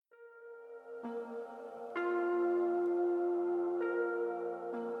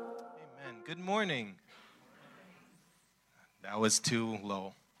Good morning. That was too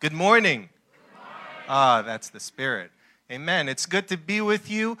low. Good morning. That's the spirit. Amen. It's good to be with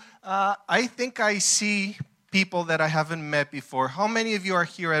you. I think I see people that I haven't met before. How many of you are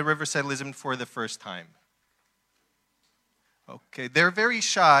here at Riverside Lisbon for the first time? Okay, they're very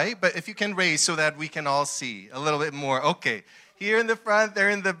shy, but if you can raise so that we can all see a little bit more. Okay, here in the front, there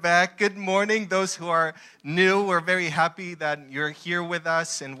in the back. Good morning. Those who are new, we're very happy that you're here with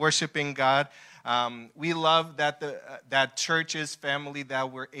us and worshiping God. We love that that church is family,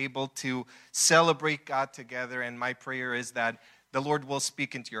 that we're able to celebrate God together. And my prayer is that the Lord will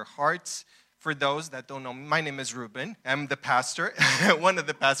speak into your hearts. For those that don't know me, my name is Ruben. I'm the pastor, one of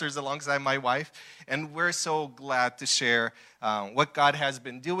the pastors alongside my wife. And we're so glad to share what God has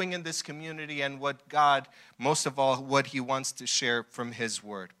been doing in this community and what God, most of all, what He wants to share from His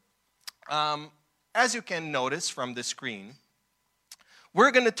Word. As you can notice from the screen,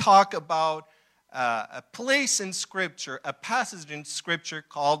 we're going to talk about a place in Scripture, a passage in Scripture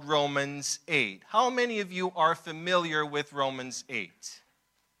called Romans 8. How many of you are familiar with Romans 8?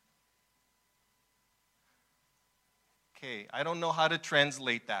 Okay, I don't know how to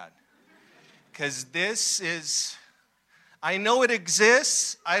translate that. Because this is, I know it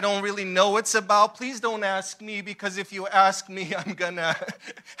exists. I don't really know what it's about. Please don't ask me, because if you ask me, I'm going to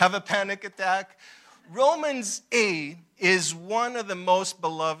have a panic attack. Romans 8 is one of the most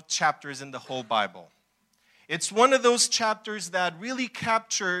beloved chapters in the whole Bible. It's one of those chapters that really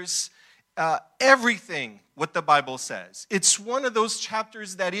captures everything what the Bible says. It's one of those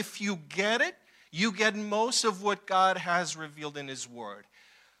chapters that if you get it, you get most of what God has revealed in His Word.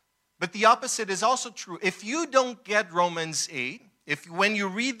 But the opposite is also true. If you don't get Romans 8, when you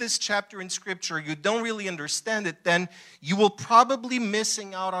read this chapter in Scripture, you don't really understand it, then you will probably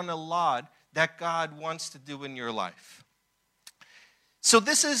missing out on a lot that God wants to do in your life. So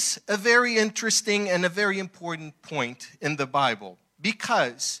this is a very interesting and a very important point in the Bible,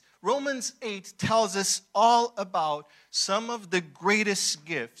 because Romans 8 tells us all about some of the greatest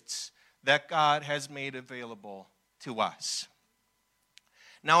gifts that God has made available to us.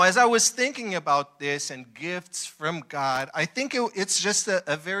 Now, as I was thinking about this and gifts from God, I think it's just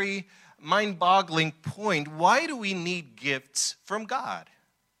a very mind-boggling point. Why do we need gifts from God?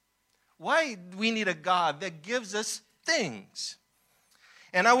 Why do we need a God that gives us things?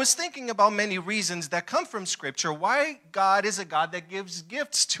 And I was thinking about many reasons that come from Scripture, why God is a God that gives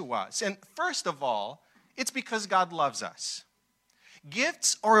gifts to us. And first of all, it's because God loves us.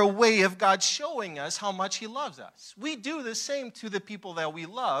 Gifts are a way of God showing us how much He loves us. We do the same to the people that we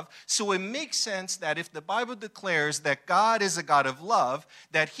love, so it makes sense that if the Bible declares that God is a God of love,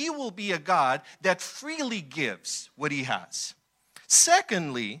 that He will be a God that freely gives what He has.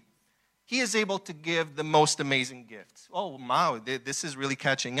 Secondly, He is able to give the most amazing gifts. Oh, wow, this is really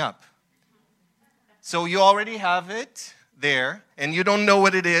catching up. So you already have it there, and you don't know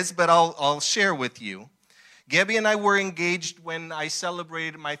what it is, but I'll share with you. Gabby and I were engaged when I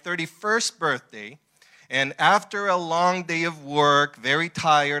celebrated my 31st birthday. And after a long day of work, very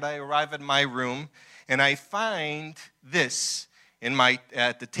tired, I arrive at my room and I find this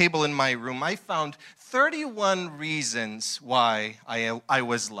at the table in my room. I found 31 reasons why I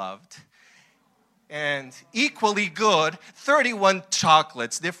was loved. And equally good, 31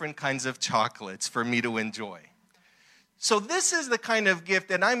 chocolates, different kinds of chocolates for me to enjoy. So this is the kind of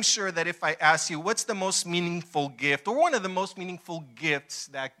gift, and I'm sure that if I ask you, what's the most meaningful gift, or one of the most meaningful gifts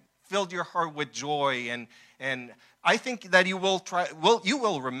that filled your heart with joy, and I think that you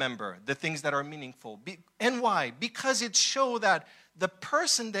will remember the things that are meaningful. And why? Because it showed that the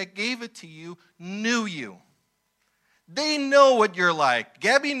person that gave it to you knew you. They know what you're like.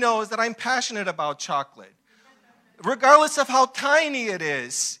 Gabby knows that I'm passionate about chocolate. Regardless of how tiny it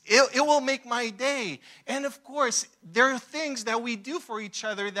is, it will make my day. And of course, there are things that we do for each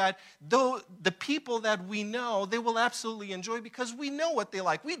other that the people that we know, they will absolutely enjoy because we know what they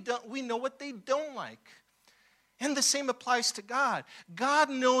like. We know what they don't like. And the same applies to God. God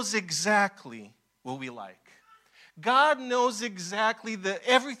knows exactly what we like. God knows exactly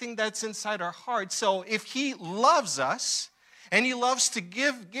everything that's inside our heart. So if He loves us, and He loves to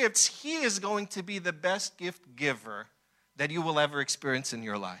give gifts, He is going to be the best gift giver that you will ever experience in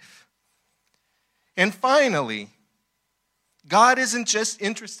your life. And finally, God isn't just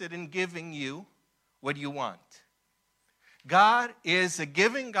interested in giving you what you want. God is a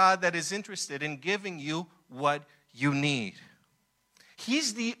giving God that is interested in giving you what you need.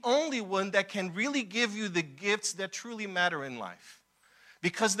 He's the only one that can really give you the gifts that truly matter in life.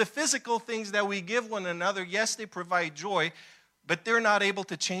 Because the physical things that we give one another, yes, they provide joy, but they're not able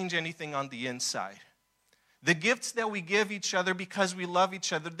to change anything on the inside. The gifts that we give each other because we love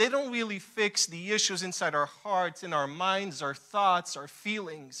each other, they don't really fix the issues inside our hearts, in our minds, our thoughts, our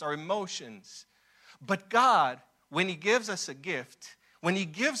feelings, our emotions. But God, when He gives us a gift, when He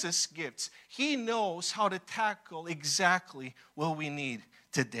gives us gifts, He knows how to tackle exactly what we need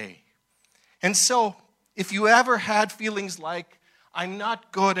today. And so, if you ever had feelings like, I'm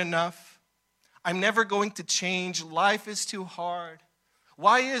not good enough, I'm never going to change, life is too hard,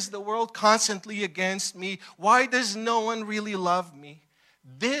 why is the world constantly against me? Why does no one really love me?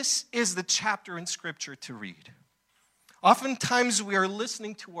 This is the chapter in Scripture to read. Oftentimes we are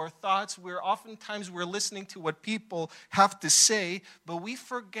listening to our thoughts. Oftentimes we're listening to what people have to say, but we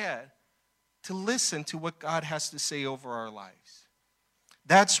forget to listen to what God has to say over our lives.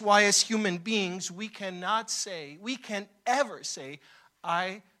 That's why as human beings, we can't ever say,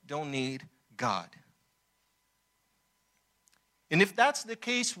 I don't need God. And if that's the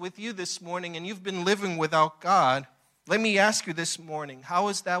case with you this morning and you've been living without God, let me ask you this morning, how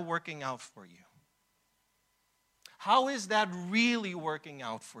is that working out for you? How is that really working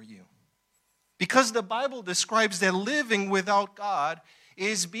out for you? Because the Bible describes that living without God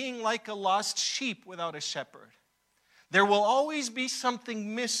is being like a lost sheep without a shepherd. There will always be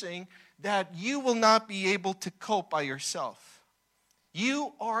something missing that you will not be able to cope by yourself.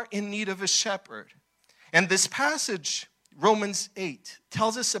 You are in need of a shepherd. And this passage, Romans 8,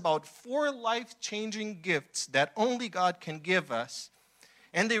 tells us about 4 life-changing gifts that only God can give us,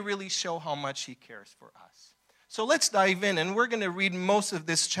 and they really show how much He cares for us. So let's dive in, and we're going to read most of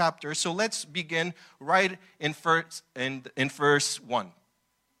this chapter. So let's begin right in verse 1.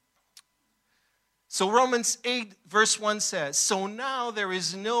 So Romans 8, verse 1 says, So now there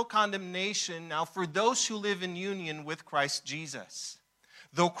is no condemnation now for those who live in union with Christ Jesus.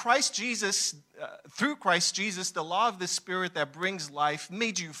 Through Christ Jesus, the law of the Spirit that brings life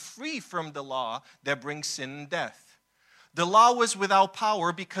made you free from the law that brings sin and death. The law was without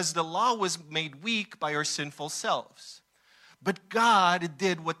power because the law was made weak by our sinful selves. But God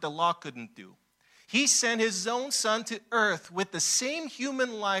did what the law couldn't do. He sent His own Son to earth with the same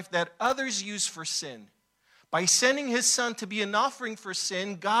human life that others use for sin. By sending His Son to be an offering for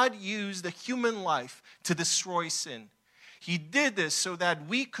sin, God used the human life to destroy sin. He did this so that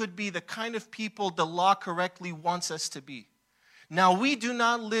we could be the kind of people the law correctly wants us to be. Now, we do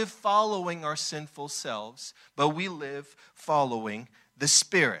not live following our sinful selves, but we live following the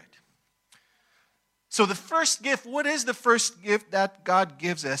Spirit. So the first gift, what is the first gift that God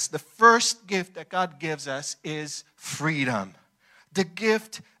gives us? The first gift that God gives us is freedom. The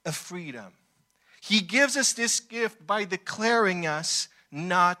gift of freedom. He gives us this gift by declaring us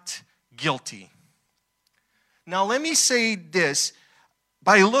not guilty. Now, let me say this.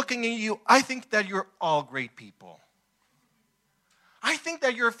 By looking at you, I think that you're all great people. I think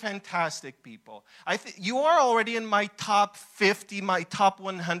that you're fantastic people. You are already in my top 50, my top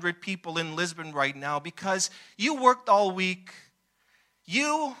 100 people in Lisbon right now because you worked all week.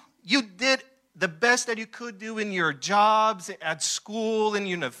 You did the best that you could do in your jobs, at school, in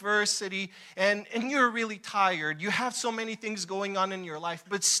university, and you're really tired. You have so many things going on in your life,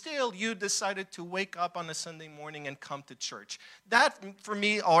 but still you decided to wake up on a Sunday morning and come to church. That, for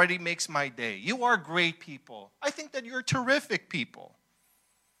me, already makes my day. You are great people. I think that you're terrific people.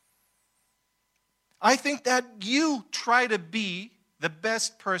 I think that you try to be the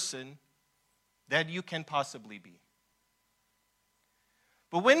best person that you can possibly be.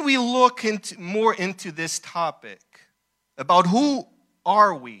 But when we look more into this topic about who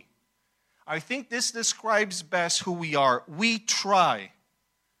are we, I think this describes best who we are. We try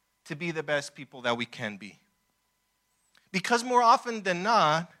to be the best people that we can be. Because more often than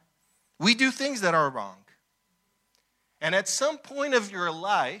not, we do things that are wrong. And at some point of your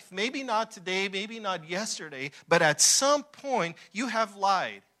life, maybe not today, maybe not yesterday, but at some point you have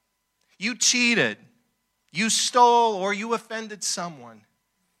lied. You cheated. You stole or you offended someone.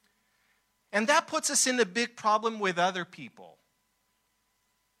 And that puts us in a big problem with other people,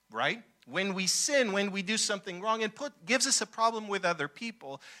 right? When we sin, when we do something wrong, it gives us a problem with other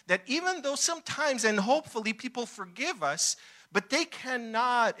people that even though sometimes and hopefully people forgive us, but they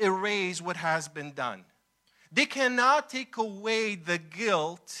cannot erase what has been done. They cannot take away the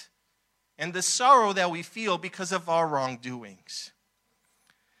guilt and the sorrow that we feel because of our wrongdoings.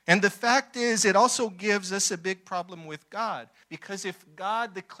 And the fact is, it also gives us a big problem with God. Because if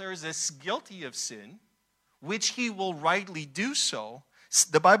God declares us guilty of sin, which He will rightly do so,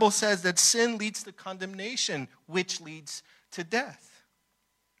 the Bible says that sin leads to condemnation, which leads to death.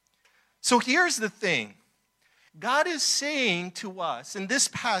 So here's the thing. God is saying to us in this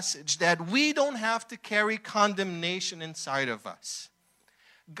passage that we don't have to carry condemnation inside of us.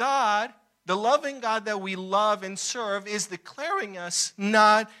 God The loving God that we love and serve is declaring us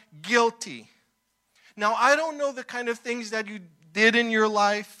not guilty. Now, I don't know the kind of things that you did in your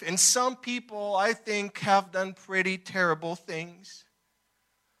life, and some people, I think, have done pretty terrible things.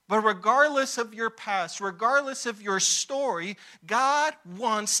 But regardless of your past, regardless of your story, God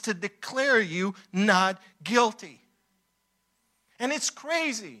wants to declare you not guilty. And it's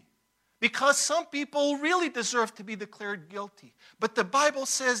crazy, because some people really deserve to be declared guilty. But the Bible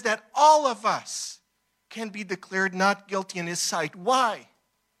says that all of us can be declared not guilty in His sight. Why?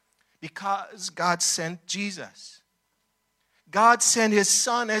 Because God sent Jesus. God sent His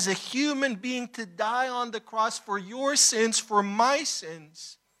Son as a human being to die on the cross for your sins, for my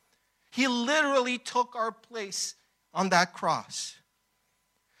sins. He literally took our place on that cross.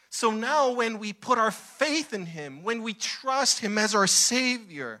 So now when we put our faith in Him, when we trust Him as our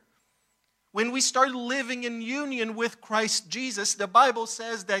Savior, when we start living in union with Christ Jesus, the Bible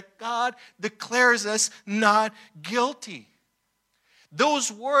says that God declares us not guilty.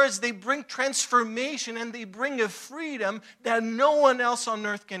 Those words, they bring transformation and they bring a freedom that no one else on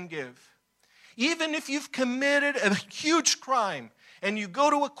earth can give. Even if you've committed a huge crime and you go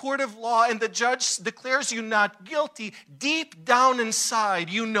to a court of law and the judge declares you not guilty, deep down inside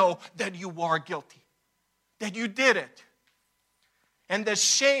you know that you are guilty, that you did it. And the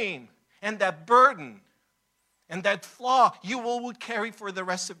shame and that burden and that flaw you will carry for the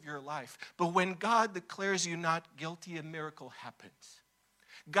rest of your life. But when God declares you not guilty, a miracle happens.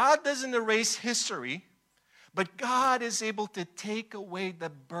 God doesn't erase history, but God is able to take away the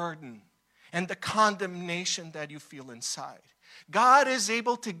burden and the condemnation that you feel inside. God is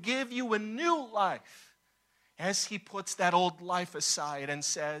able to give you a new life as He puts that old life aside and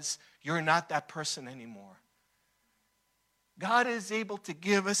says, you're not that person anymore. God is able to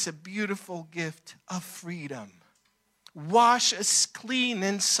give us a beautiful gift of freedom. Wash us clean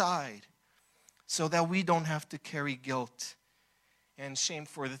inside so that we don't have to carry guilt and shame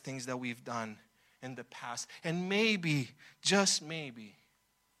for the things that we've done in the past. And maybe, just maybe,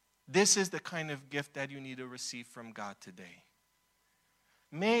 this is the kind of gift that you need to receive from God today.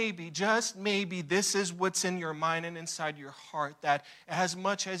 Maybe, just maybe, this is what's in your mind and inside your heart, that as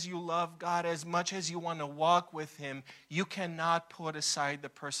much as you love God, as much as you want to walk with Him, you cannot put aside the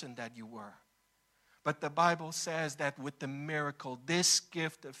person that you were. But the Bible says that with the miracle, this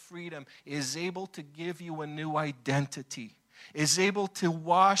gift of freedom is able to give you a new identity, is able to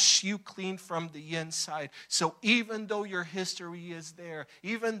wash you clean from the inside. So even though your history is there,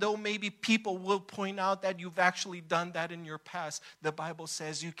 even though maybe people will point out that you've actually done that in your past, the Bible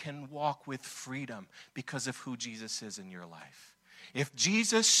says you can walk with freedom because of who Jesus is in your life. If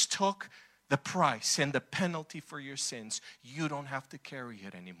Jesus took the price and the penalty for your sins, you don't have to carry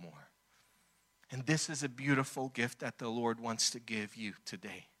it anymore. And this is a beautiful gift that the Lord wants to give you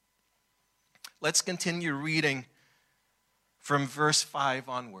today. Let's continue reading from verse 5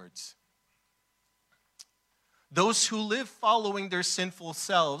 onwards. Those who live following their sinful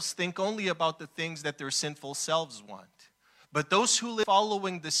selves think only about the things that their sinful selves want. But those who live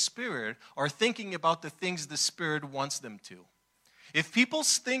following the Spirit are thinking about the things the Spirit wants them to. If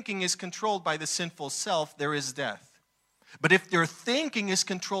people's thinking is controlled by the sinful self, there is death. But if their thinking is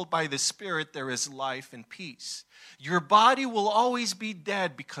controlled by the Spirit, there is life and peace. Your body will always be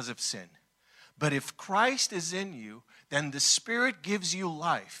dead because of sin. But if Christ is in you, then the Spirit gives you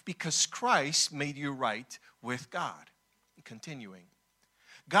life because Christ made you right with God. Continuing.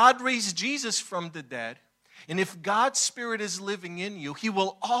 God raised Jesus from the dead, and if God's Spirit is living in you, He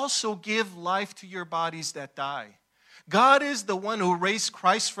will also give life to your bodies that die. God is the one who raised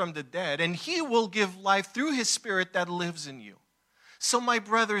Christ from the dead, and He will give life through His Spirit that lives in you. So my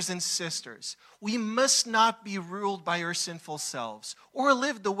brothers and sisters, we must not be ruled by our sinful selves or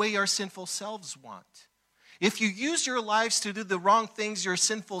live the way our sinful selves want. If you use your lives to do the wrong things your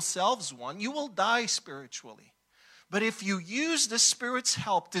sinful selves want, you will die spiritually. But if you use the Spirit's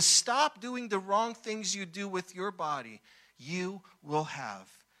help to stop doing the wrong things you do with your body, you will have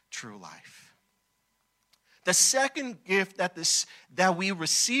true life. The second gift that we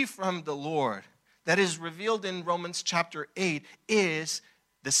receive from the Lord, that is revealed in Romans chapter 8, is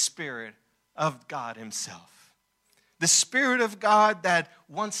the Spirit of God Himself. The Spirit of God that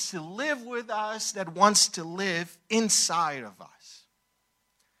wants to live with us, that wants to live inside of us.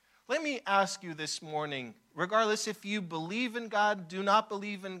 Let me ask you this morning, regardless if you believe in God, do not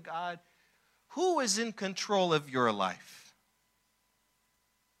believe in God, who is in control of your life?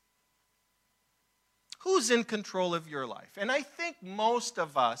 Who's in control of your life? And I think most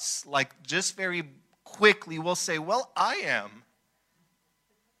of us, just very quickly, will say, well, I am.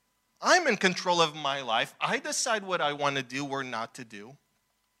 I'm in control of my life. I decide what I want to do or not to do.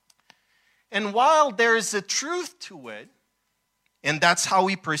 And while there is a truth to it, and that's how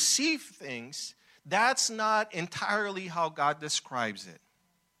we perceive things, that's not entirely how God describes it.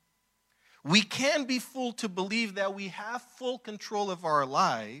 We can be fooled to believe that we have full control of our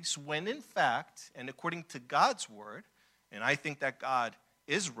lives when in fact, and according to God's word, and I think that God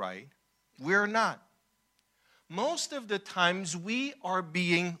is right, we're not. Most of the times we are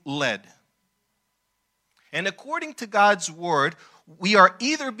being led. And according to God's word, we are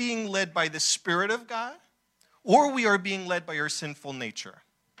either being led by the Spirit of God, or we are being led by our sinful nature.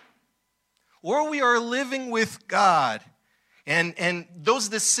 Or we are living with God. And those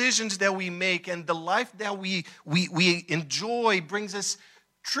decisions that we make and the life that we enjoy brings us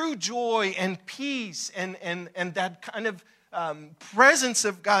true joy and peace and that kind of presence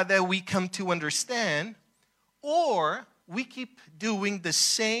of God that we come to understand. Or we keep doing the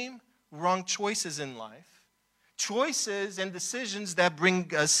same wrong choices in life. Choices and decisions that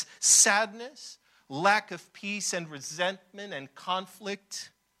bring us sadness, lack of peace and resentment and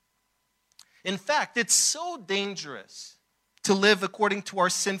conflict. In fact, it's so dangerous to live according to our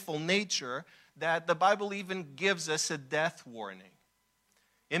sinful nature that the Bible even gives us a death warning.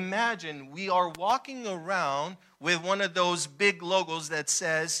 Imagine we are walking around with one of those big logos that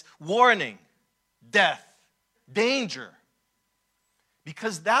says, warning, death, danger.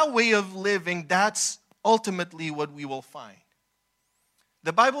 Because that way of living, that's ultimately what we will find.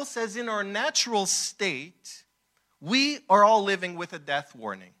 The Bible says in our natural state, we are all living with a death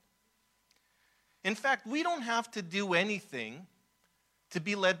warning. In fact, we don't have to do anything to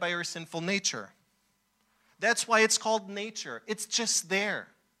be led by our sinful nature. That's why it's called nature. It's just there.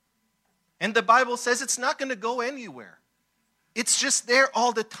 And the Bible says it's not going to go anywhere. It's just there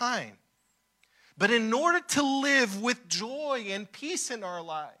all the time. But in order to live with joy and peace in our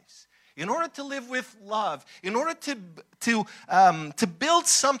lives, in order to live with love, in order to build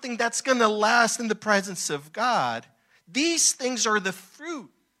something that's going to last in the presence of God, these things are the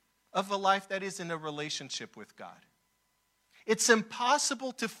fruit of a life that is in a relationship with God. It's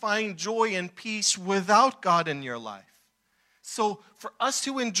impossible to find joy and peace without God in your life. So for us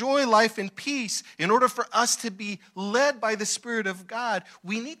to enjoy life in peace, in order for us to be led by the Spirit of God,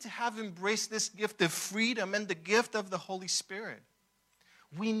 we need to have embraced this gift of freedom and the gift of the Holy Spirit.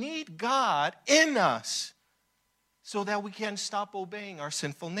 We need God in us so that we can stop obeying our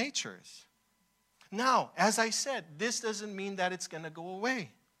sinful natures. Now, as I said, this doesn't mean that it's going to go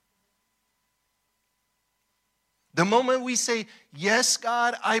away. The moment we say, yes,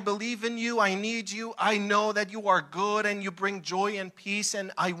 God, I believe in you, I need you, I know that you are good and you bring joy and peace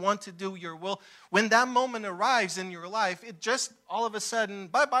and I want to do your will. When that moment arrives in your life, it just all of a sudden,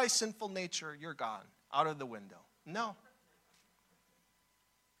 bye-bye sinful nature, you're gone, out of the window. No.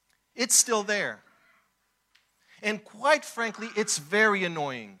 It's still there. And quite frankly, it's very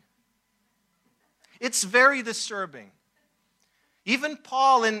annoying. It's very disturbing. Even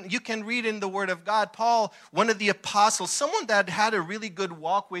Paul, and you can read in the Word of God, Paul, one of the apostles, someone that had a really good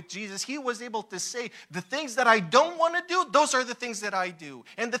walk with Jesus, he was able to say, the things that I don't want to do, those are the things that I do.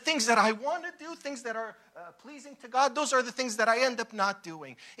 And the things that I want to do, things that are pleasing to God, those are the things that I end up not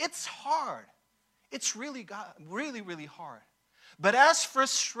doing. It's hard. It's really hard. But as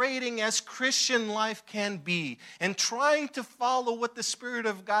frustrating as Christian life can be, and trying to follow what the Spirit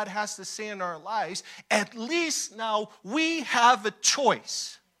of God has to say in our lives, at least now we have a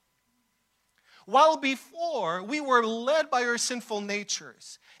choice. While before, we were led by our sinful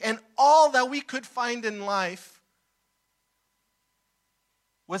natures, and all that we could find in life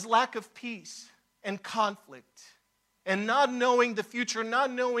was lack of peace and conflict. And not knowing the future, not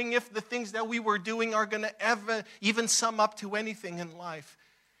knowing if the things that we were doing are going to ever even sum up to anything in life.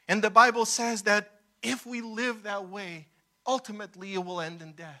 And the Bible says that if we live that way, ultimately it will end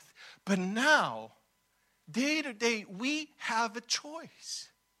in death. But now, day to day, we have a choice.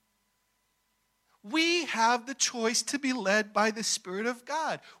 We have the choice to be led by the Spirit of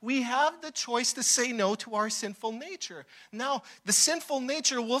God. We have the choice to say no to our sinful nature. Now, the sinful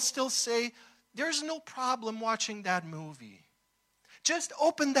nature will still say, there's no problem watching that movie. Just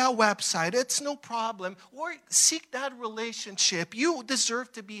open that website. It's no problem. Or seek that relationship. You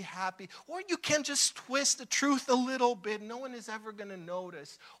deserve to be happy. Or you can just twist the truth a little bit. No one is ever going to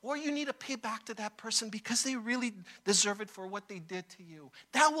notice. Or you need to pay back to that person because they really deserve it for what they did to you.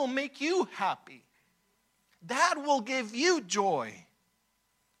 That will make you happy. That will give you joy.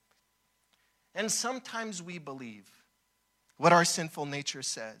 And sometimes we believe what our sinful nature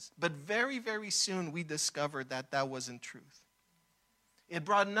says. But very, very soon we discovered that that wasn't truth. It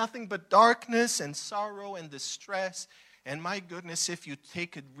brought nothing but darkness and sorrow and distress. And my goodness, if you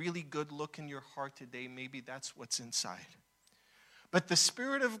take a really good look in your heart today, maybe that's what's inside. But the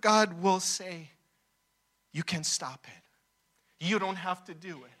Spirit of God will say, you can stop it. You don't have to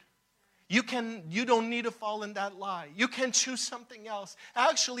do it. You don't need to fall in that lie. You can choose something else.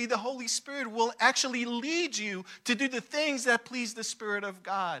 Actually, the Holy Spirit will actually lead you to do the things that please the Spirit of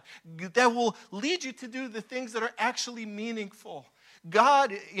God. That will lead you to do the things that are actually meaningful.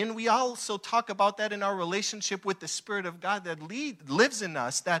 God, and we also talk about that in our relationship with the Spirit of God that lives in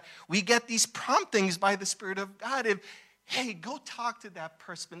us, that we get these promptings by the Spirit of God. Hey, go talk to that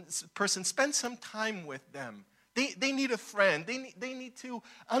person. Spend some time with them. They need a friend. They need to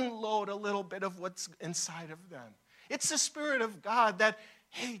unload a little bit of what's inside of them. It's the Spirit of God that,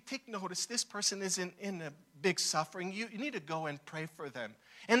 hey, take notice. This person is in a big suffering. You need to go and pray for them.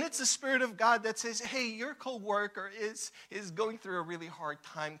 And it's the Spirit of God that says, hey, your coworker is going through a really hard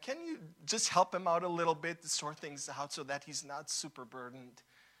time. Can you just help him out a little bit to sort things out so that he's not super burdened?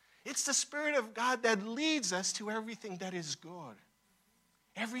 It's the Spirit of God that leads us to everything that is good.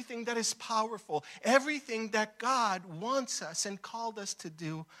 Everything that is powerful, everything that God wants us and called us to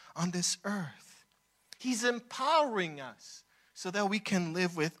do on this earth. He's empowering us so that we can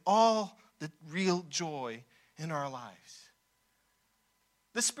live with all the real joy in our lives.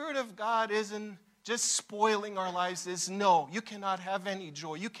 The Spirit of God isn't just spoiling our lives. No, you cannot have any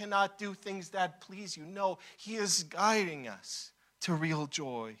joy. You cannot do things that please you. No, He is guiding us to real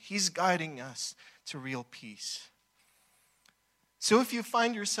joy. He's guiding us to real peace. So if you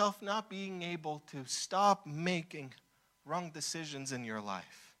find yourself not being able to stop making wrong decisions in your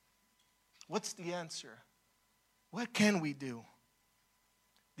life, what's the answer? What can we do?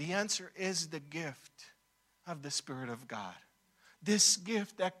 The answer is the gift of the Spirit of God. This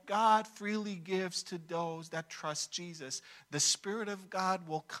gift that God freely gives to those that trust Jesus. The Spirit of God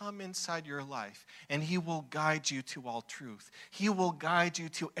will come inside your life and He will guide you to all truth. He will guide you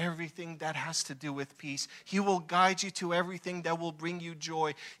to everything that has to do with peace. He will guide you to everything that will bring you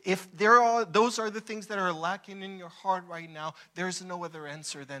joy. If those are the things that are lacking in your heart right now, there's no other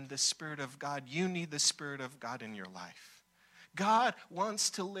answer than the Spirit of God. You need the Spirit of God in your life. God wants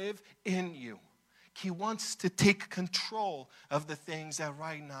to live in you. He wants to take control of the things that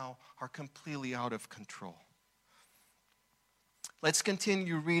right now are completely out of control. Let's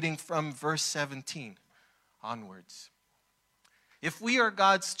continue reading from verse 17 onwards. If we are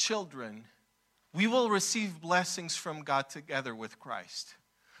God's children, we will receive blessings from God together with Christ.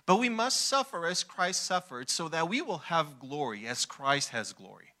 But we must suffer as Christ suffered, so that we will have glory as Christ has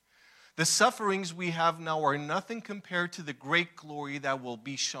glory. The sufferings we have now are nothing compared to the great glory that will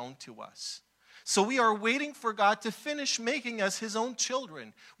be shown to us. So we are waiting for God to finish making us His own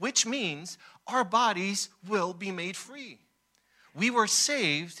children, which means our bodies will be made free. We were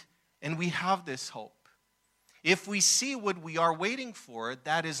saved and we have this hope. If we see what we are waiting for,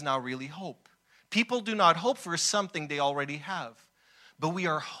 that is not really hope. People do not hope for something they already have, but we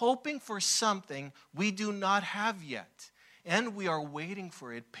are hoping for something we do not have yet, and we are waiting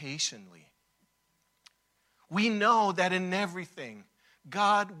for it patiently. We know that in everything,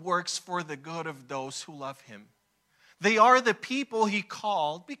 God works for the good of those who love Him. They are the people He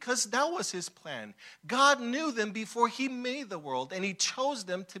called because that was His plan. God knew them before He made the world, and He chose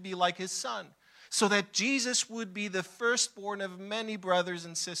them to be like His Son, so that Jesus would be the firstborn of many brothers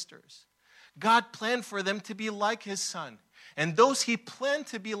and sisters. God planned for them to be like His Son, and those He planned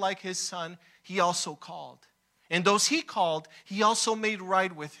to be like His Son, He also called. And those He called, He also made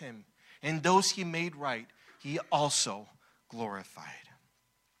right with Him. And those He made right, He also glorified.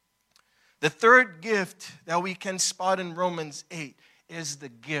 The third gift that we can spot in Romans 8 is the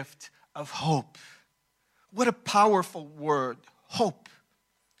gift of hope. What a powerful word, hope.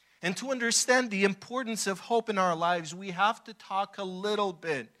 And to understand the importance of hope in our lives, we have to talk a little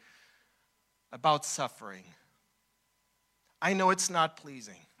bit about suffering. I know it's not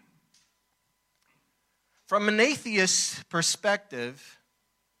pleasing. From an atheist perspective,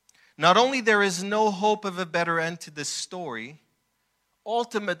 not only there is no hope of a better end to this story,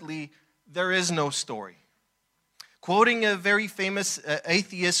 ultimately, there is no story. Quoting a very famous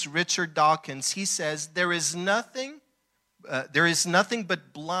atheist, Richard Dawkins, he says, there is nothing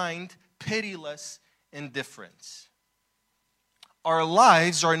but blind, pitiless indifference. Our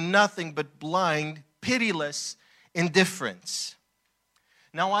lives are nothing but blind, pitiless indifference.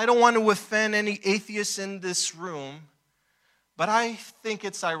 Now, I don't want to offend any atheists in this room, but I think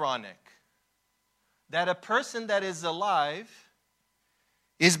it's ironic that a person that is alive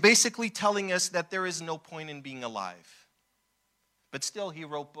is basically telling us that there is no point in being alive. But still, he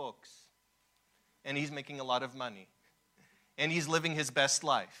wrote books, and he's making a lot of money, and he's living his best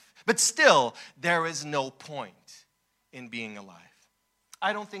life. But still, there is no point in being alive.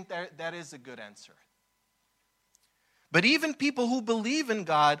 I don't think that is a good answer. But even people who believe in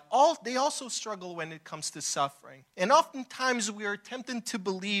God, they also struggle when it comes to suffering. And oftentimes we are tempted to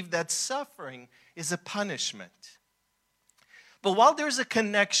believe that suffering is a punishment. But while there's a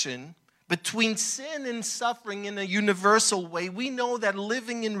connection between sin and suffering in a universal way, we know that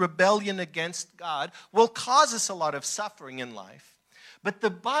living in rebellion against God will cause us a lot of suffering in life. But the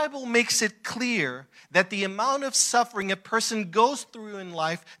Bible makes it clear that the amount of suffering a person goes through in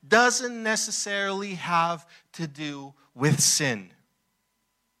life doesn't necessarily have to do with sin.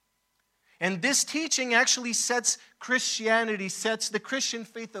 And this teaching actually sets the Christian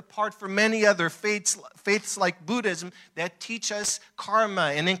faith apart from many other faiths like Buddhism that teach us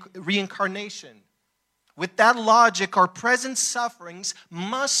karma and reincarnation. With that logic, our present sufferings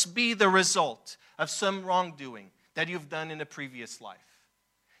must be the result of some wrongdoing that you've done in a previous life.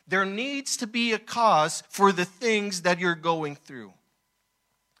 There needs to be a cause for the things that you're going through.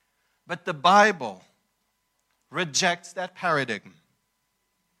 But the Bible rejects that paradigm.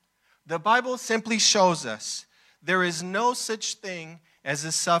 The Bible simply shows us there is no such thing as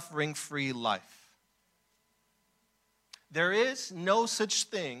a suffering-free life. There is no such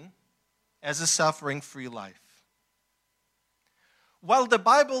thing as a suffering-free life. While the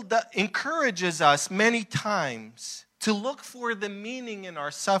Bible encourages us many times to look for the meaning in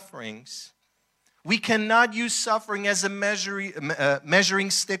our sufferings, we cannot use suffering as a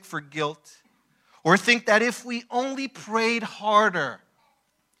measuring stick for guilt, or think that if we only prayed harder,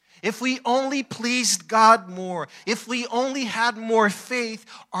 if we only pleased God more, if we only had more faith,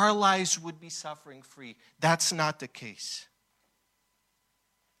 our lives would be suffering-free. That's not the case.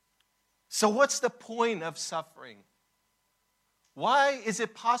 So what's the point of suffering? Why is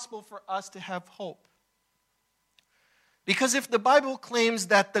it possible for us to have hope? Because if the Bible claims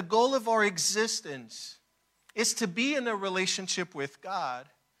that the goal of our existence is to be in a relationship with God,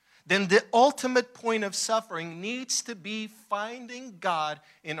 then the ultimate point of suffering needs to be finding God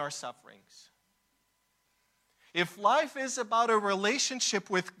in our sufferings. If life is about a relationship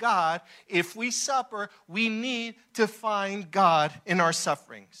with God, if we suffer, we need to find God in our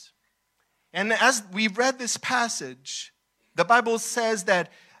sufferings. And as we read this passage, the Bible says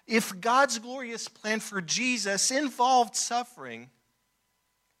that if God's glorious plan for Jesus involved suffering,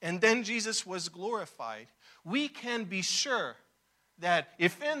 and then Jesus was glorified, we can be sure that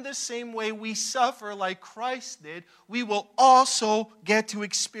if in the same way we suffer like Christ did, we will also get to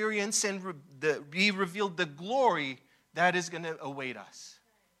experience and be revealed the glory that is going to await us.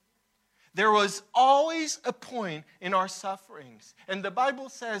 There was always a point in our sufferings. And the Bible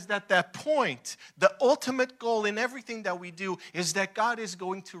says that that point, the ultimate goal in everything that we do, is that God is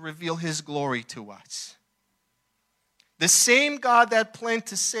going to reveal His glory to us. The same God that planned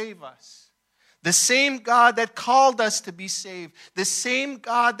to save us, the same God that called us to be saved, the same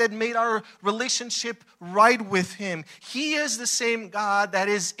God that made our relationship right with Him, He is the same God that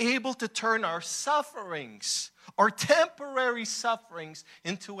is able to turn our sufferings, our temporary sufferings,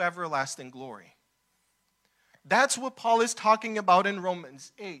 into everlasting glory. That's what Paul is talking about in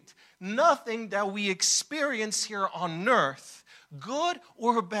Romans 8. Nothing that we experience here on earth, good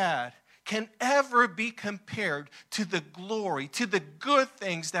or bad, can ever be compared to the glory, to the good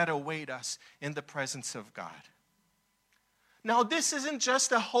things that await us in the presence of God. Now, this isn't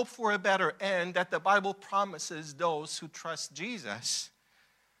just a hope for a better end that the Bible promises those who trust Jesus.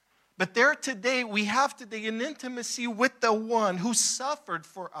 But we have today an intimacy with the one who suffered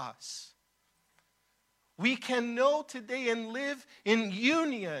for us. We can know today and live in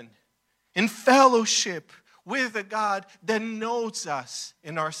union, in fellowship with a God that knows us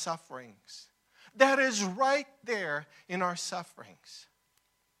in our sufferings. That is right there in our sufferings.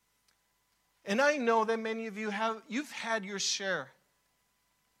 And I know that many of you've had your share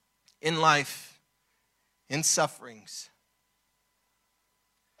in life, in sufferings.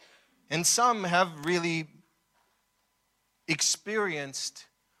 And some have really experienced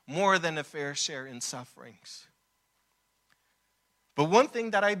more than a fair share in sufferings. But one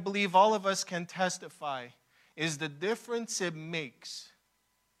thing that I believe all of us can testify is the difference it makes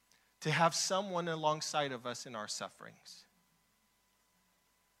to have someone alongside of us in our sufferings.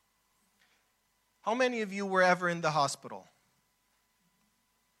 How many of you were ever in the hospital?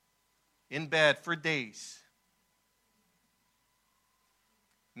 In bed for days?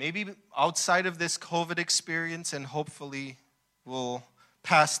 Maybe outside of this COVID experience, and hopefully we'll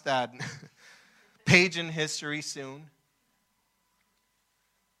pass that page in history soon.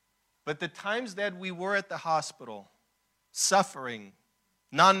 But the times that we were at the hospital, suffering,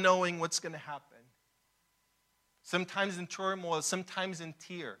 not knowing what's going to happen, sometimes in turmoil, sometimes in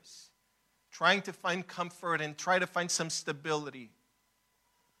tears, trying to find comfort and try to find some stability.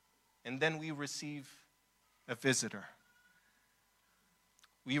 And then we receive a visitor.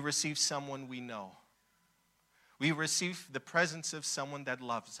 we receive someone we know. We receive the presence of someone that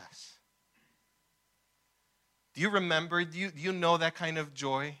loves us. Do you remember, do you know that kind of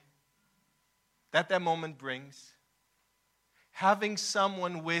joy that moment brings? Having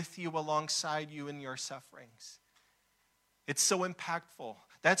someone with you alongside you in your sufferings. It's so impactful.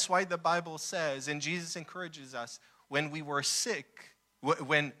 That's why the Bible says, and Jesus encourages us, when we were sick,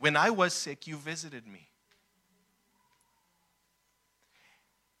 when I was sick, you visited me.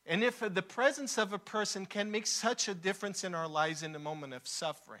 And if the presence of a person can make such a difference in our lives in a moment of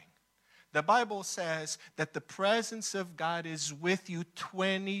suffering, the Bible says that the presence of God is with you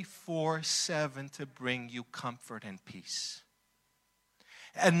 24/7 to bring you comfort and peace.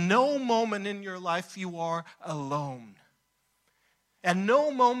 At no moment in your life you are alone. At no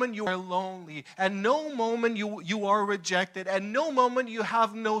moment you are lonely. At no moment you are rejected. At no moment you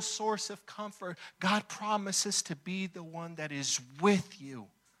have no source of comfort. God promises to be the one that is with you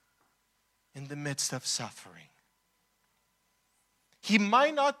in the midst of suffering. He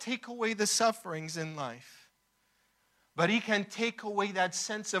might not take away the sufferings in life, but He can take away that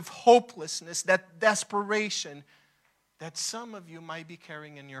sense of hopelessness, that desperation that some of you might be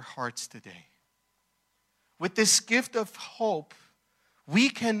carrying in your hearts today. With this gift of hope, we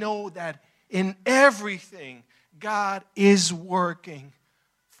can know that in everything, God is working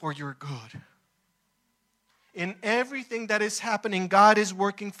for your good. In everything that is happening, God is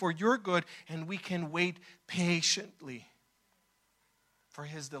working for your good, and we can wait patiently for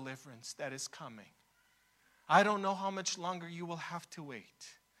His deliverance that is coming. I don't know how much longer you will have to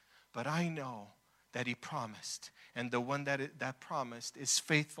wait, but I know that He promised, and the one that promised is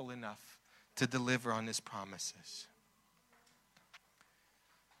faithful enough to deliver on His promises.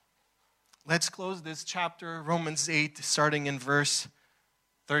 Let's close this chapter, Romans 8, starting in verse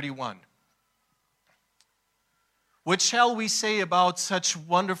 31. What shall we say about such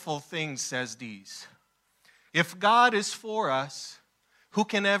wonderful things as these? If God is for us, who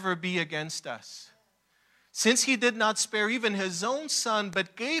can ever be against us? Since He did not spare even His own Son,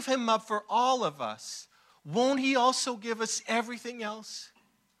 but gave Him up for all of us, won't He also give us everything else?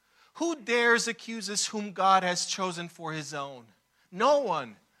 Who dares accuse us whom God has chosen for His own? No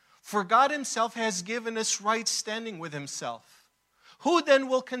one. For God Himself has given us right standing with Himself. Who then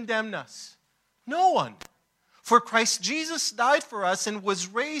will condemn us? No one. For Christ Jesus died for us and was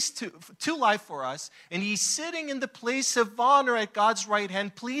raised to life for us, and He's sitting in the place of honor at God's right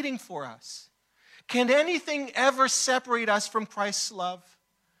hand, pleading for us. Can anything ever separate us from Christ's love?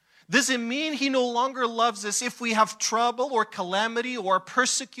 Does it mean He no longer loves us if we have trouble or calamity or are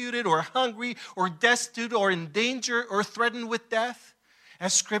persecuted or hungry or destitute or in danger or threatened with death?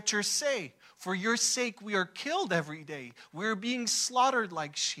 As scriptures say, for your sake we are killed every day. We're being slaughtered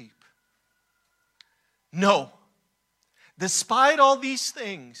like sheep. No. Despite all these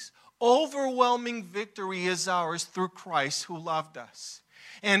things, overwhelming victory is ours through Christ who loved us.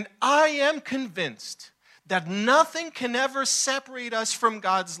 And I am convinced that nothing can ever separate us from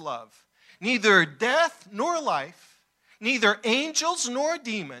God's love. Neither death nor life, neither angels nor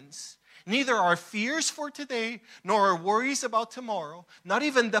demons, neither our fears for today nor our worries about tomorrow, not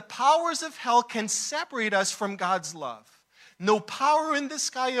even the powers of hell can separate us from God's love. No power in the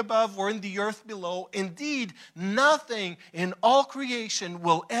sky above or in the earth below. Indeed, nothing in all creation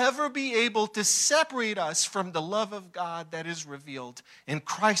will ever be able to separate us from the love of God that is revealed in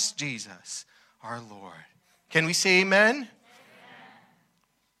Christ Jesus, our Lord. Can we say amen? Amen.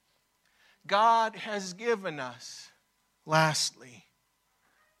 God has given us, lastly,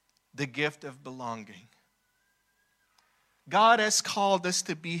 the gift of belonging. God has called us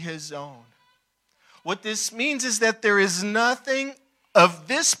to be His own. What this means is that there is nothing of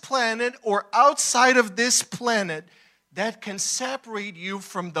this planet or outside of this planet that can separate you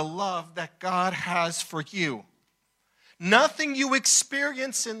from the love that God has for you. Nothing you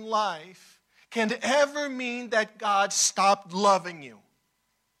experience in life can ever mean that God stopped loving you.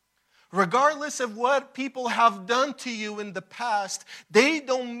 Regardless of what people have done to you in the past, they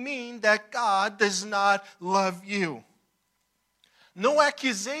don't mean that God does not love you. No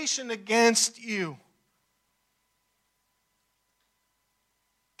accusation against you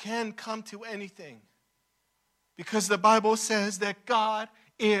can come to anything, because the Bible says that God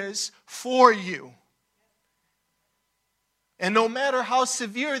is for you. And no matter how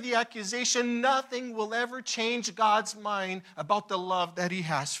severe the accusation, nothing will ever change God's mind about the love that He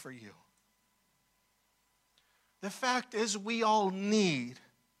has for you. The fact is, we all need,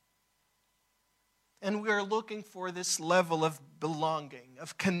 and we are looking for this level of belonging,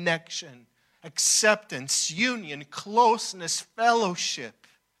 of connection, acceptance, union, closeness, fellowship.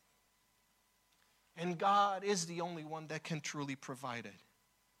 And God is the only one that can truly provide it.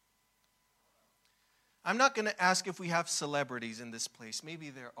 I'm not going to ask if we have celebrities in this place. Maybe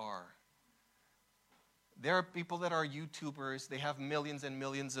there are. There are people that are YouTubers. They have millions and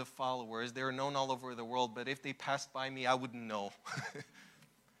millions of followers. They're known all over the world, but if they passed by me, I wouldn't know.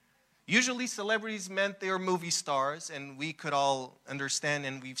 Usually celebrities meant they were movie stars, and we could all understand,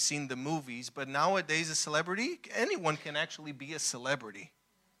 and we've seen the movies. But nowadays, a celebrity, anyone can actually be a celebrity.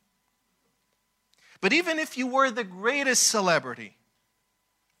 But even if you were the greatest celebrity,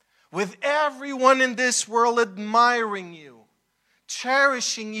 with everyone in this world admiring you,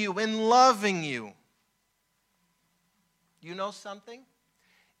 cherishing you, and loving you, you know something?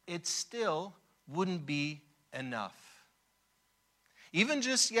 It still wouldn't be enough. Even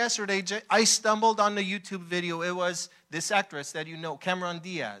just yesterday, I stumbled on a YouTube video. It was this actress that you know, Cameron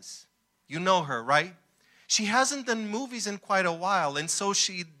Diaz. You know her, right? She hasn't done movies in quite a while, and so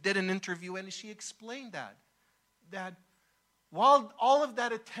she did an interview, and she explained that while all of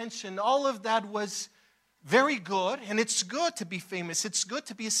that attention, all of that was very good, and it's good to be famous, it's good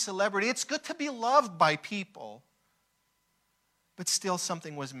to be a celebrity, it's good to be loved by people, but still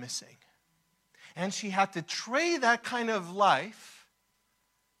something was missing. And she had to trade that kind of life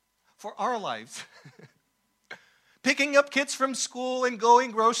for our lives. Picking up kids from school and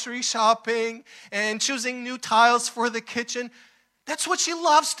going grocery shopping and choosing new tiles for the kitchen. That's what she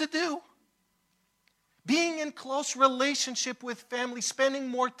loves to do. Being in close relationship with family, spending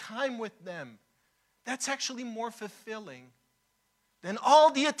more time with them. That's actually more fulfilling than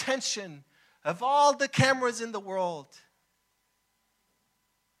all the attention of all the cameras in the world.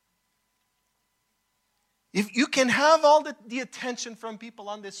 If you can have all the attention from people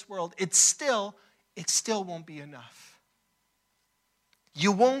on this world, it still won't be enough.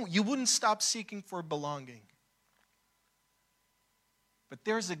 You wouldn't stop seeking for belonging. But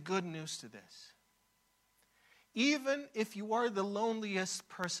there's a good news to this. Even if you are the loneliest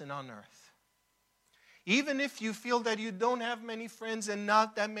person on earth, even if you feel that you don't have many friends and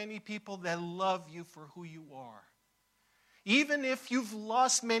not that many people that love you for who you are, even if you've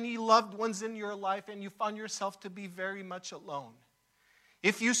lost many loved ones in your life and you found yourself to be very much alone,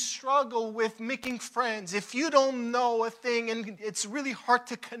 if you struggle with making friends, if you don't know a thing and it's really hard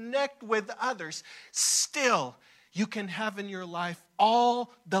to connect with others, still you can have in your life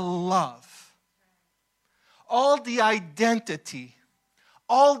all the love, all the identity,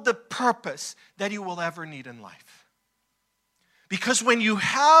 all the purpose that you will ever need in life. Because when you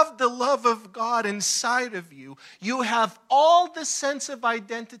have the love of God inside of you, you have all the sense of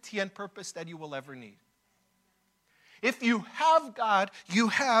identity and purpose that you will ever need. If you have God, you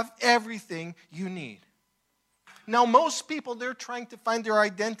have everything you need. Now, most people, they're trying to find their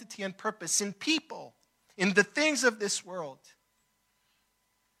identity and purpose in people, in the things of this world.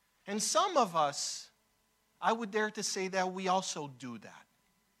 And some of us, I would dare to say that we also do that.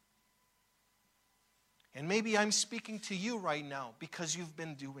 And maybe I'm speaking to you right now because you've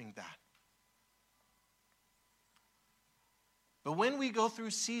been doing that. But when we go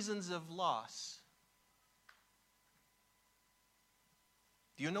through seasons of loss,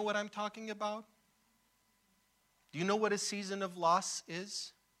 do you know what I'm talking about? Do you know what a season of loss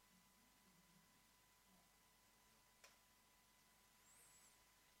is?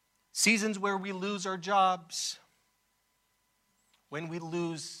 Seasons where we lose our jobs, when we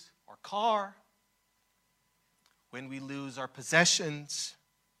lose our car, when we lose our possessions,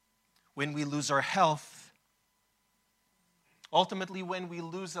 when we lose our health, ultimately when we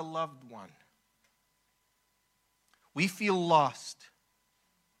lose a loved one. We feel lost.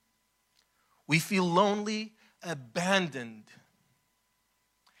 We feel lonely, abandoned.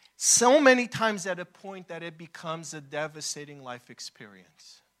 So many times at a point that it becomes a devastating life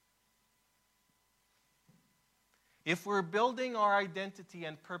experience. If we're building our identity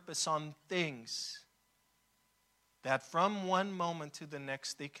and purpose on things that from one moment to the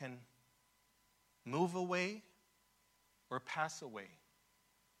next they can move away or pass away,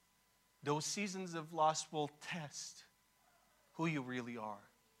 those seasons of loss will test who you really are,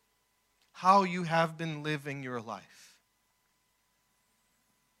 how you have been living your life.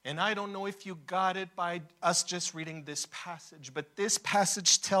 And I don't know if you got it by us just reading this passage, but this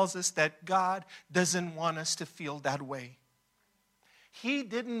passage tells us that God doesn't want us to feel that way. He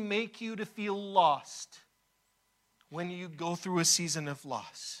didn't make you to feel lost when you go through a season of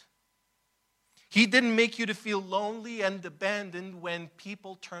loss. He didn't make you to feel lonely and abandoned when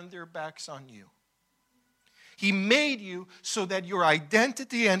people turn their backs on you. He made you so that your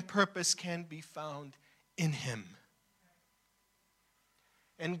identity and purpose can be found in Him.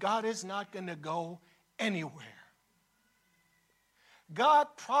 And God is not going to go anywhere. God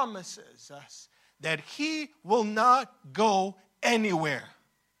promises us that He will not go anywhere.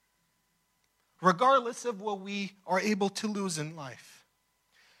 regardless of what we are able to lose in life.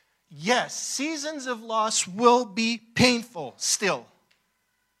 Yes, seasons of loss will be painful still.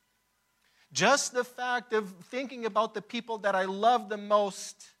 Just the fact of thinking about the people that I love the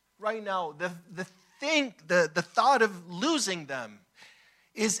most right now, the thought of losing them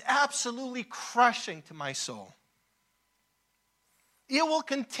is absolutely crushing to my soul. It will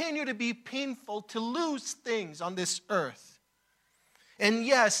continue to be painful to lose things on this earth. And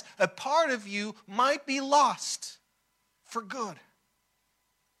yes, a part of you might be lost for good.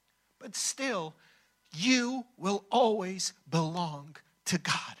 But still, you will always belong to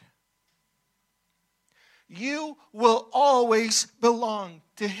God. You will always belong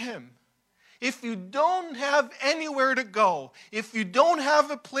to Him. If you don't have anywhere to go, if you don't have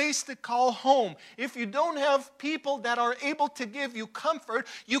a place to call home, if you don't have people that are able to give you comfort,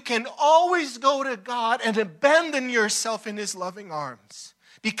 you can always go to God and abandon yourself in His loving arms,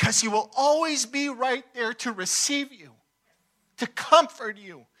 because He will always be right there to receive you, to comfort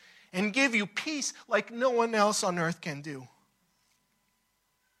you, and give you peace like no one else on earth can do.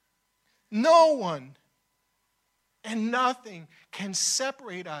 No one and nothing can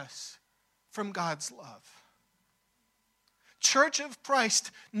separate us from God's love. Church of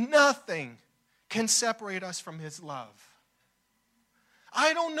Christ, nothing can separate us from His love.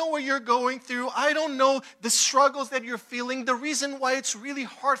 I don't know what you're going through. I don't know the struggles that you're feeling, the reason why it's really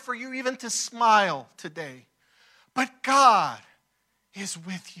hard for you even to smile today. But God is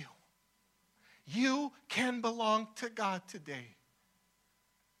with you. You can belong to God today.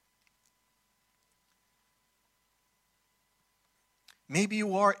 Maybe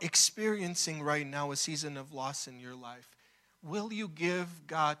you are experiencing right now a season of loss in your life. Will you give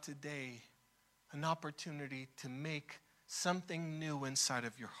God today an opportunity to make something new inside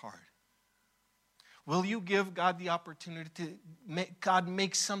of your heart? Will you give God the opportunity to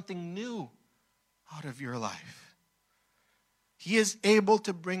make something new out of your life? He is able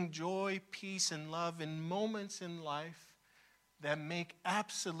to bring joy, peace, and love in moments in life that make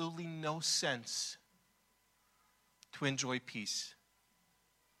absolutely no sense to enjoy peace.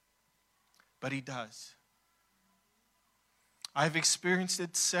 But He does. I've experienced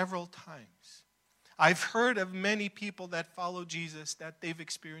it several times. I've heard of many people that follow Jesus that they've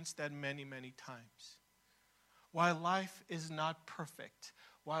experienced that many, many times. While life is not perfect,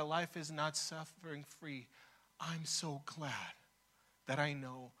 while life is not suffering-free, I'm so glad that I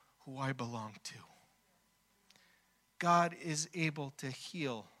know who I belong to. God is able to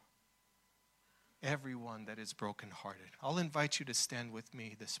heal everyone that is brokenhearted. I'll invite you to stand with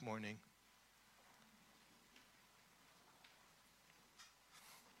me this morning.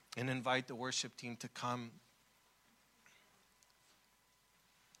 And invite the worship team to come.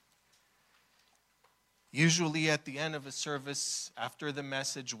 Usually at the end of a service, after the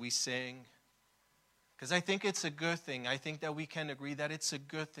message, we sing. Because I think it's a good thing. I think that we can agree that it's a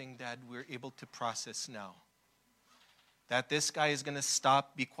good thing that we're able to process now. That this guy is going to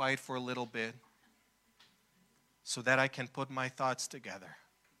stop, be quiet for a little bit, so that I can put my thoughts together.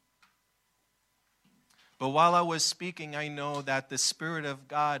 But while I was speaking, I know that the Spirit of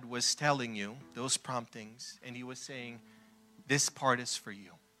God was telling you those promptings, and He was saying, this part is for you.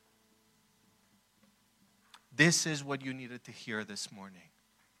 This is what you needed to hear this morning.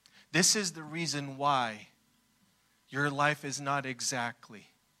 This is the reason why your life is not exactly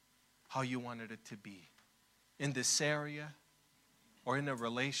how you wanted it to be. In this area, or in a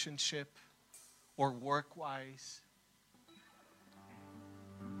relationship, or work-wise.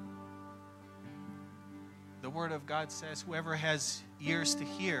 The Word of God says, whoever has ears to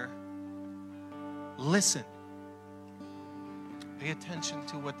hear, listen. Pay attention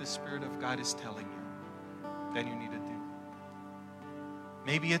to what the Spirit of God is telling you that you need to do.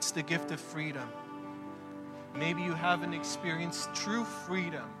 Maybe it's the gift of freedom. Maybe you haven't experienced true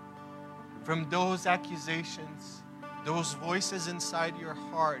freedom from those accusations, those voices inside your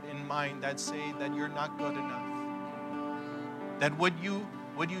heart and mind that say that you're not good enough. That what you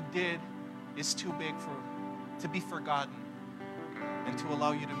did is too big to be forgotten and to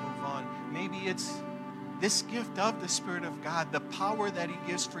allow you to move on. Maybe it's this gift of the Spirit of God, the power that He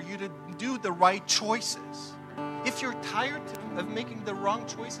gives for you to do the right choices. If you're tired of making the wrong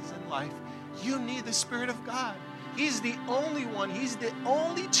choices in life, you need the Spirit of God. He's the only one, He's the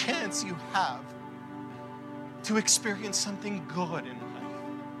only chance you have to experience something good in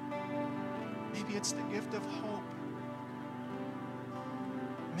life. Maybe it's the gift of hope.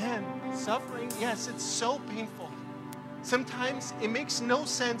 Man, suffering, yes, it's so painful. Sometimes it makes no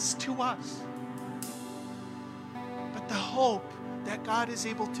sense to us. But the hope that God is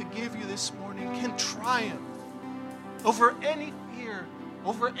able to give you this morning can triumph over any fear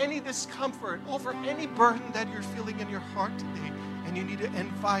over any discomfort, over any burden that you're feeling in your heart today. And you need to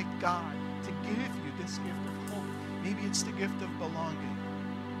invite God to give you this gift of hope. Maybe it's the gift of belonging.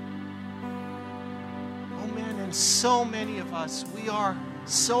 Oh man, and so many of us, we are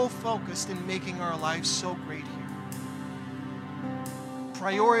so focused in making our lives so great here.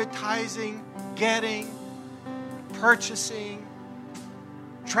 Prioritizing, getting, purchasing,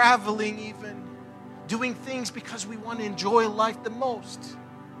 traveling even, doing things because we want to enjoy life the most.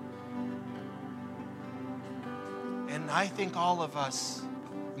 And I think all of us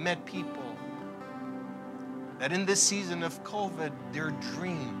met people that in this season of COVID, their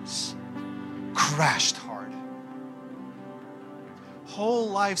dreams crashed hard. Whole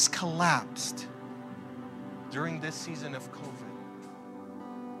lives collapsed during this season of COVID.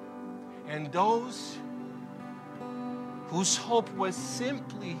 And those whose hope was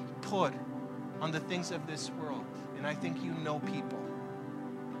simply put on the things of this world, and I think you know people,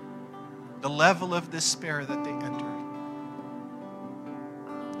 the level of despair that they entered.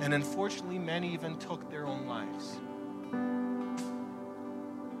 And unfortunately, many even took their own lives.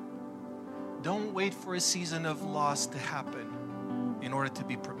 Don't wait for a season of loss to happen in order to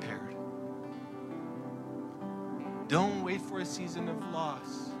be prepared. Don't wait for a season of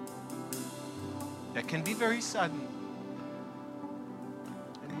loss that can be very sudden.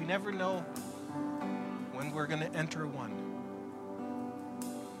 And we never know when we're going to enter one.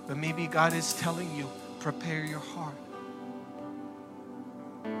 But maybe God is telling you, prepare your heart.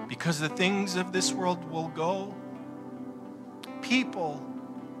 Because the things of this world will go. People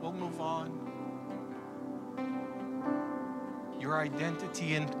will move on. Your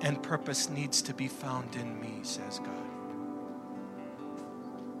identity and purpose needs to be found in me, says God.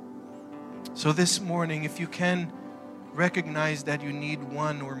 So this morning, if you can recognize that you need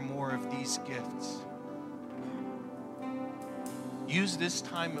one or more of these gifts, use this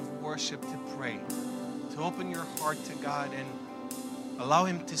time of worship to pray, to open your heart to God and allow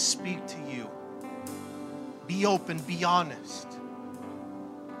Him to speak to you. Be open, be honest.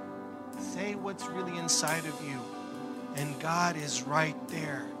 Say what's really inside of you. And God is right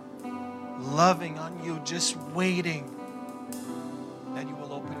there, loving on you, just waiting that you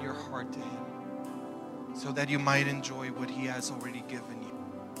will open your heart to Him so that you might enjoy what He has already given you.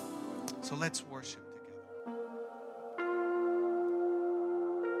 So let's worship.